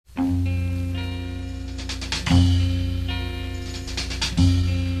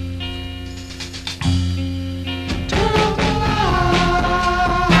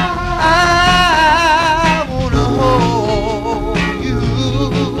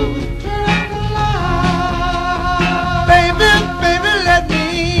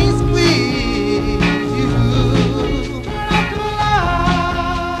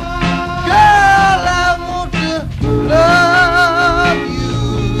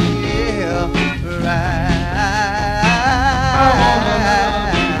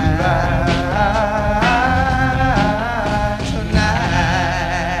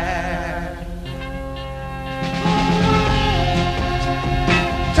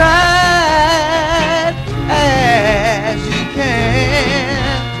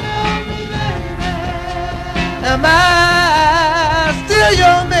Am I still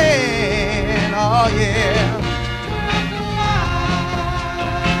your man? Oh yeah.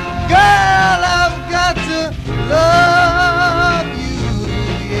 Girl, I've got to love you,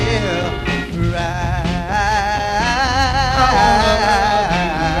 yeah,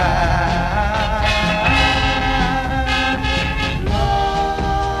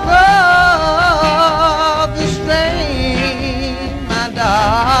 love the strain, my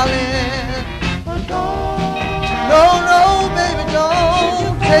darling. No, no, baby,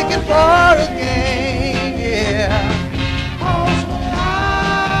 don't take it for a game, yeah.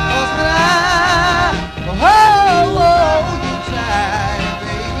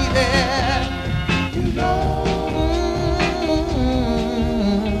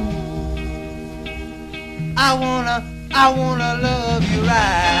 I wanna